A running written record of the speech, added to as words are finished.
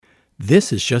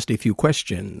This is Just a Few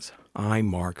Questions. I'm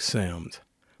Mark Sims.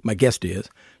 My guest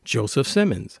is Joseph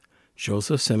Simmons.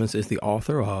 Joseph Simmons is the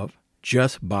author of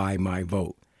Just By My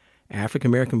Vote,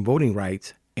 African American Voting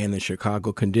Rights and the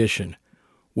Chicago Condition.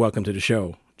 Welcome to the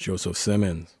show, Joseph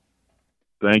Simmons.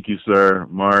 Thank you, sir.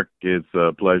 Mark, it's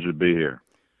a pleasure to be here.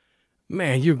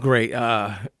 Man, you're great.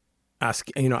 I'm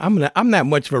not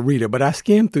much of a reader, but I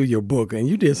skimmed through your book, and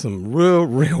you did some real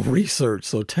research.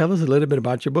 So tell us a little bit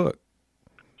about your book.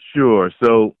 Sure.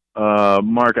 So,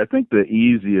 Mark, I think the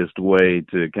easiest way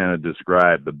to kind of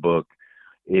describe the book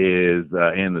is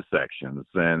in the sections,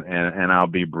 and I'll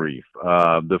be brief.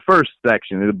 The first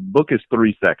section, the book is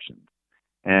 3 sections.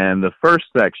 And the first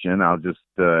section,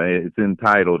 it's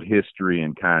entitled History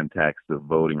and Context of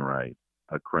Voting Rights,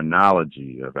 a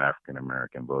chronology of African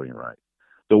American voting rights.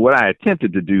 So what I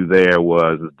attempted to do there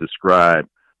was describe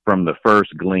from the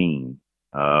first glean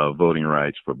of voting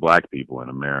rights for Black people in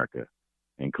America,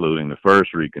 including the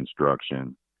first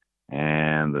Reconstruction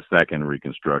and the second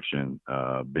Reconstruction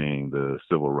being the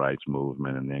Civil Rights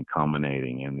Movement, and then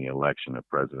culminating in the election of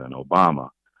President Obama,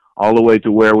 all the way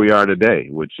to where we are today,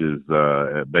 which is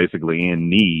basically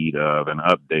in need of an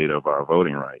update of our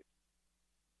voting rights.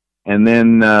 And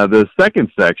then the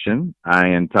second section I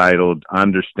entitled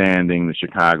Understanding the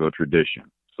Chicago Tradition.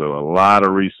 So a lot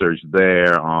of research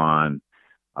there on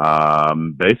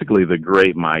basically the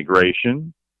Great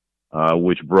Migration,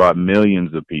 which brought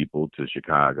millions of people to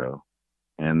Chicago.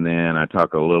 And then I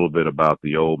talk a little bit about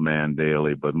the Old Man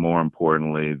Daily, but more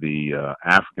importantly, the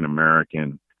African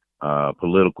American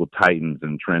political titans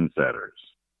and trendsetters,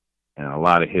 and a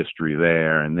lot of history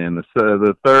there. And then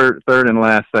the third and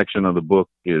last section of the book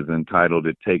is entitled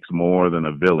 "It Takes More Than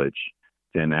a Village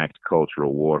to Enact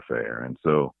Cultural Warfare," and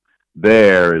so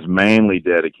there is mainly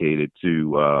dedicated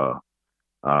to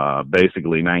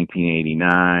basically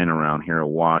 1989 around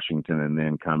Harold Washington, and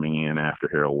then coming in after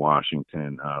Harold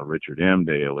Washington, Richard M.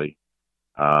 Daley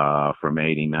from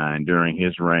 89 during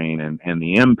his reign, and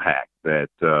the impact that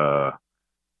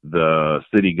the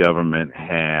city government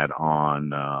had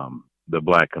on the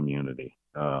Black community,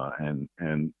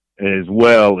 and as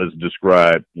well as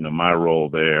describe, my role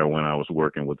there when I was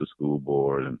working with the school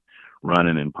board and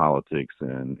running in politics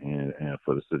and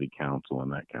for the city council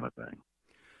and that kind of thing.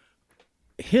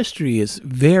 History is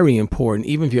very important,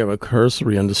 even if you have a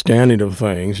cursory understanding of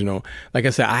things. Like I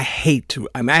said, I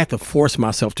have to force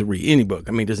myself to read any book.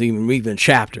 Just even read a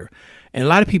chapter. And a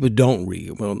lot of people don't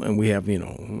read. Well, and we have,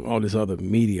 all this other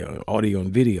media, audio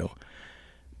and video.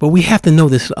 But we have to know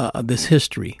this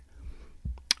history.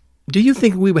 Do you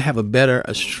think we would have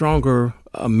a stronger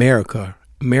America,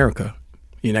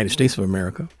 United States of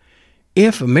America,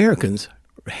 if Americans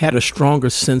had a stronger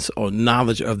sense or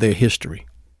knowledge of their history?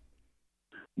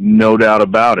 No doubt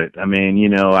about it. I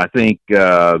think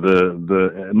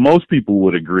the most people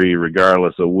would agree,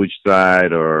 regardless of which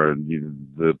side or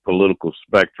the political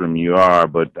spectrum you are.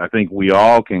 But I think we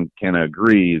all can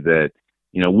agree that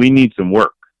we need some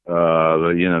work.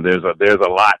 There's a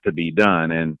lot to be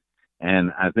done, and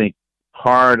I think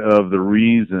part of the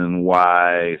reason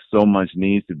why so much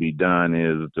needs to be done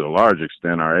is, to a large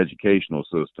extent, our educational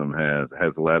system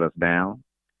has let us down.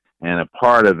 And a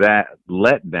part of that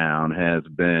letdown has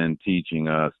been teaching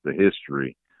us the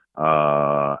history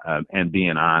and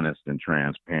being honest and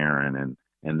transparent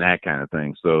and that kind of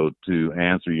thing. So to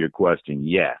answer your question,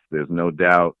 yes, there's no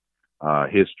doubt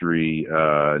history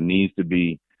needs to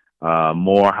be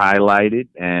more highlighted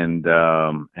and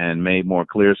made more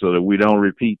clear, so that we don't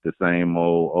repeat the same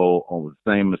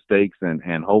mistakes,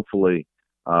 and hopefully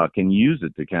can use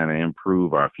it to kind of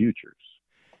improve our futures.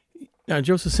 Now,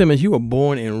 Joseph Simmons, you were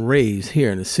born and raised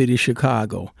here in the city of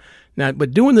Chicago. Now,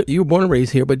 you were born and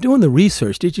raised here, but doing the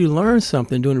research, did you learn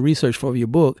something doing the research for your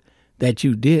book that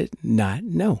you did not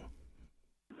know?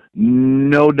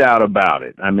 No doubt about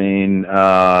it.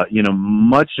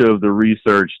 Much of the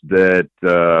research that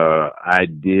I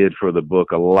did for the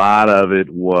book, a lot of it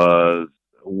was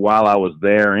while I was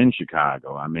there in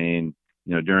Chicago.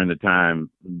 During the time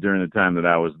that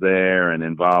I was there and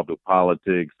involved with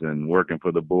politics and working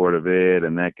for the Board of Ed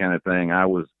and that kind of thing, I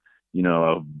was,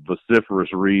 a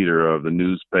vociferous reader of the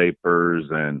newspapers,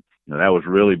 and that was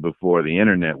really before the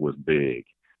internet was big.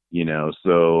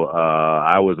 So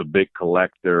I was a big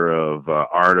collector of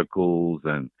articles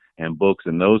and books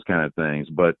and those kind of things.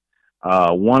 But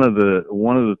one of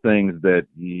the things that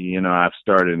I've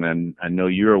started, and I know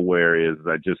you're aware, is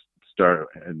I just started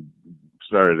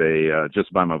a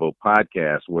Just By My Vote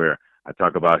podcast where I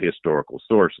talk about historical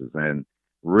sources, and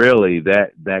really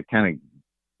that kind of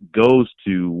goes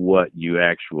to what you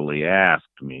actually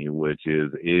asked me, which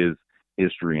is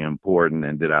history important,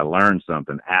 and did I learn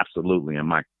something? Absolutely. And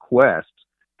my quest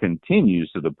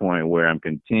continues to the point where I'm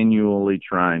continually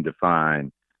trying to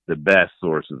find the best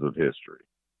sources of history.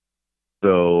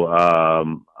 So,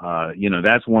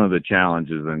 that's one of the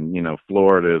challenges. And,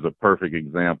 Florida is a perfect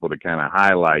example to kind of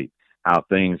highlight how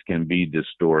things can be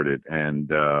distorted and,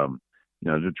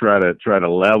 to try to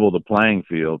level the playing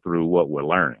field through what we're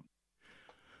learning.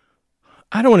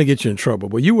 I don't want to get you in trouble,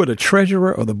 but you were the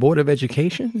treasurer of the Board of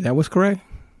Education? That was correct?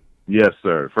 Yes,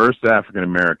 sir. First African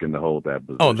American to hold that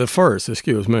position. Oh, the first.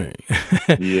 Excuse me.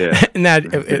 Yeah. now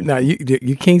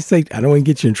you can't say. I don't want to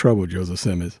get you in trouble, Joseph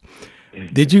Simmons.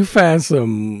 Did you find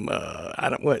some?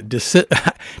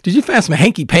 Did you find some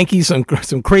hanky panky, some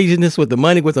craziness with the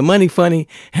money? Was the money funny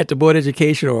at the Board of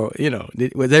Education, or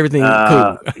was everything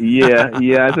cool?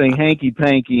 Yeah. I think hanky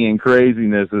panky and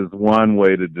craziness is one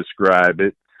way to describe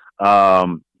it.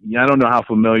 I don't know how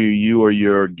familiar you or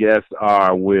your guests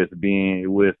are with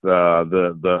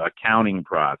the accounting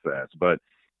process, but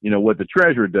what the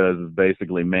treasurer does is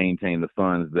basically maintain the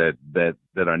funds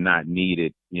that are not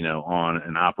needed, on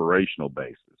an operational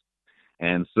basis.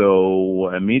 And so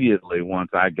immediately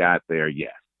once I got there,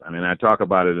 yes. I mean, I talk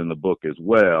about it in the book as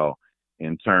well,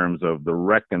 in terms of the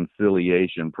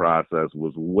reconciliation process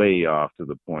was way off to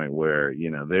the point where,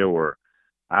 there were,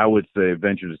 I would say,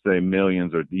 venture to say,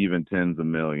 millions or even tens of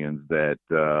millions that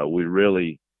we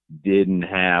really didn't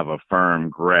have a firm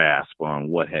grasp on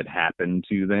what had happened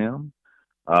to them.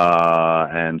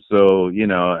 And so,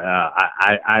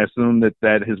 I assume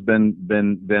that has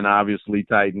been obviously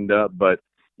tightened up, but,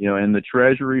 in the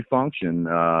Treasury function,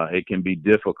 it can be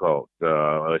difficult,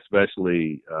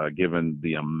 especially given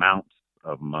the amount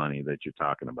of money that you're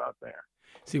talking about there.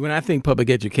 See, when I think public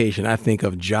education, I think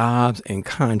of jobs and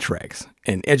contracts,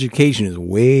 and education is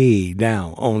way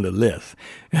down on the list.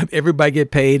 Everybody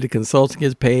get paid. The consultant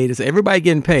gets paid. It's everybody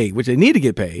getting paid, which they need to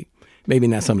get paid. Maybe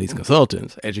not some of these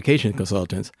consultants, education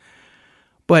consultants.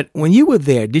 But when you were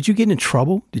there, did you get in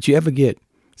trouble? Did you ever get,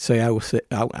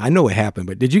 I know it happened,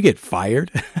 but did you get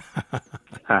fired?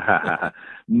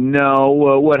 No,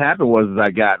 what happened was I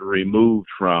got removed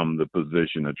from the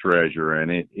position of treasurer,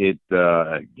 and it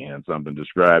again, something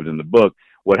described in the book.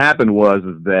 What happened was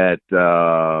that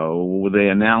they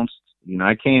announced,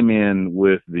 I came in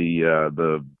with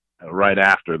the right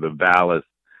after the Vallis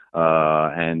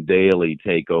and Daly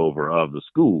takeover of the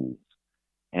schools,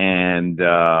 and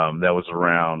that was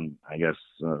around, I guess,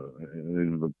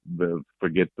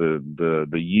 forget the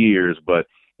years, but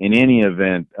in any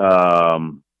event,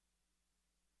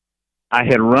 I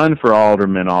had run for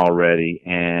alderman already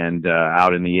and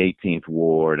out in the 18th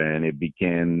ward, and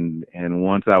and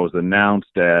once I was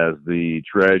announced as the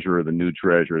treasurer, the new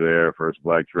treasurer there, first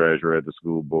black treasurer at the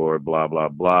school board, blah, blah,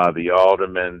 blah, the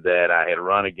alderman that I had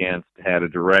run against had a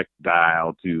direct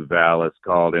dial to Vallis,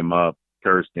 called him up,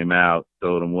 cursed him out,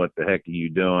 told him, what the heck are you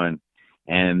doing?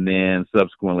 And then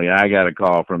subsequently I got a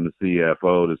call from the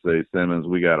CFO to say, Simmons,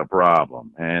 we got a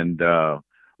problem. And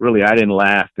really, I didn't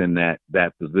last in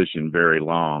that position very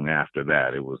long after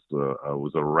that. It was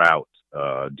a rout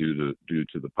due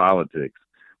to the politics.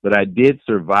 But I did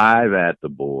survive at the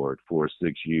board for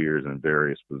 6 years in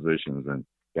various positions and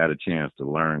got a chance to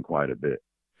learn quite a bit.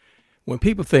 When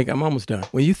people think, I'm almost done.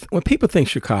 When people think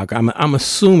Chicago, I'm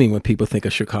assuming when people think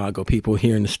of Chicago, people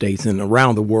here in the States and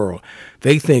around the world,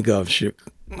 they think of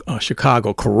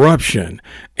Chicago corruption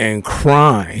and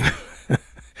crime.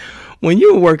 When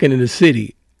you were working in the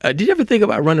city, did you ever think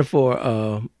about running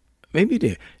for, maybe you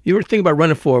did, you were thinking about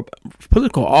running for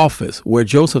political office where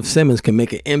Joseph Simmons can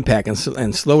make an impact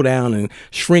and slow down and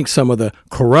shrink some of the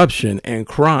corruption and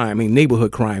crime,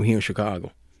 neighborhood crime here in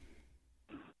Chicago?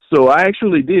 So I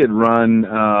actually did run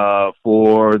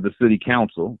for the city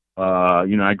council.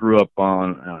 I grew up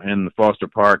in the Foster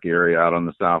Park area out on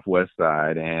the southwest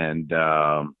side, and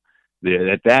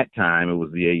at that time it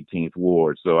was the 18th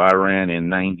ward. So I ran in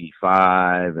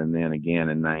 95 and then again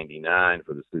in 99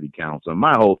 for the city council. And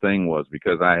my whole thing was,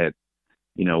 because I had,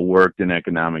 worked in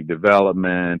economic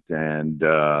development and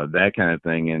that kind of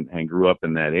thing, and grew up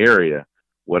in that area,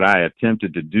 what I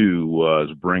attempted to do was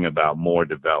bring about more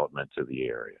development to the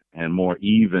area and more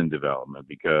even development,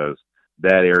 because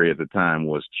that area at the time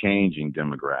was changing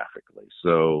demographically.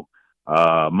 So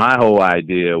my whole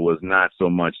idea was not so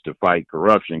much to fight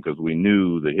corruption, because we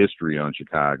knew the history on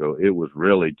Chicago. It was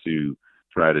really to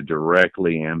try to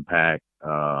directly impact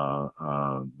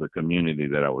the community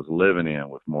that I was living in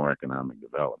with more economic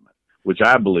development, which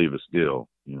I believe is still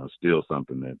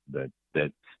something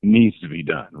that needs to be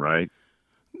done, right?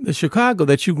 The Chicago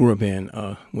that you grew up in,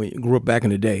 when you grew up back in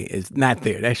the day, is not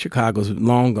there. That Chicago's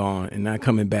long gone and not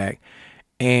coming back.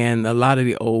 And a lot of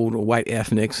the old white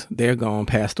ethnics, they're gone,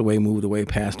 passed away, moved away,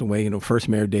 passed away. First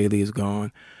Mayor Daley is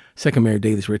gone. Second Mayor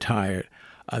Daley's retired.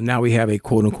 Now we have a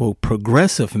quote unquote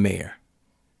progressive mayor.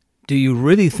 Do you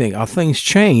really think, things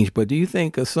change, but do you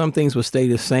think some things will stay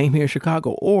the same here in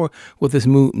Chicago, or with this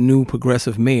new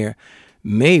progressive mayor,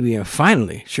 maybe and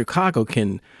finally Chicago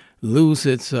can lose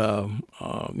its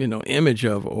image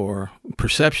of or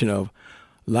perception of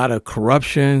a lot of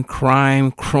corruption,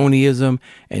 crime, cronyism,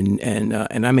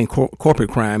 and I mean corporate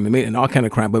crime and all kind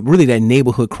of crime, but really that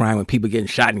neighborhood crime when people getting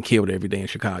shot and killed every day in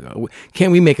Chicago.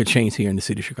 Can we make a change here in the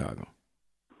city of Chicago?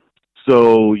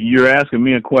 So you're asking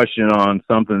me a question on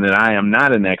something that I am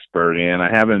not an expert in. I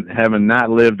haven't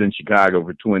not lived in Chicago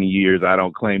for 20 years. I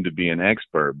don't claim to be an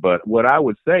expert, but what I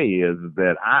would say is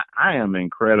that I am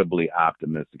incredibly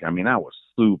optimistic. I mean, I was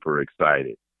super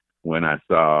excited when I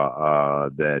saw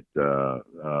that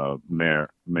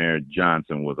Mayor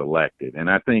Johnson was elected, and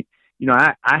I think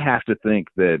I have to think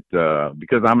that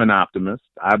because I'm an optimist,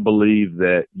 I believe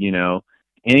that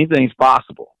anything's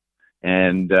possible.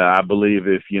 And I believe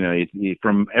if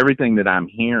from everything that I'm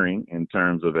hearing in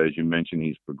terms of, as you mentioned,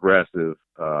 he's progressive,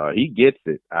 he gets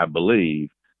it, I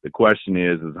believe. The question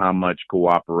is how much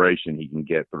cooperation he can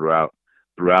get throughout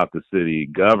the city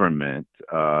government,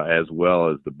 as well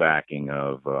as the backing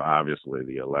of, obviously,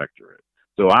 the electorate.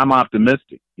 So I'm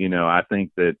optimistic. I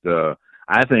think that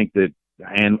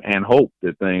and hope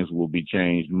that things will be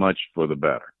changed much for the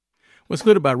better. What's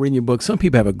good about reading your book, some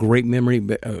people have a great memory.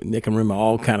 They can remember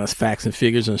all kinds of facts and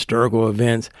figures and historical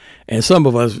events. And some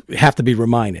of us have to be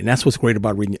reminded. And that's what's great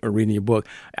about reading your book.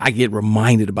 I get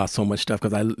reminded about so much stuff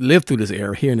because I lived through this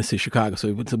era here in the city of Chicago.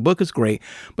 So the book is great.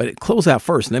 But close out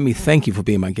first. Let me thank you for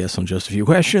being my guest on Just a Few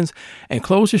Questions. And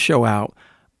close the show out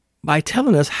by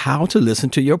telling us how to listen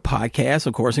to your podcast,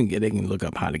 of course, and they can look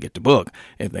up how to get the book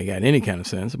if they got any kind of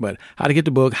sense. But how to get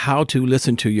the book, how to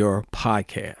listen to your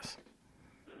podcast.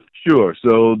 Sure.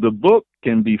 So the book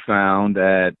can be found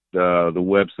at the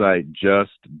website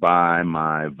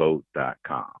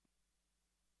justbymyvote.com.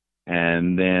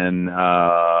 And then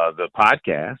the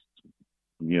podcast,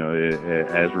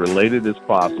 as related as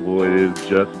possible, it is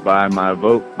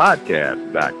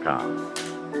justbymyvotepodcast.com.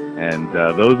 And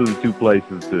those are the two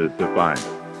places to find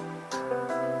it.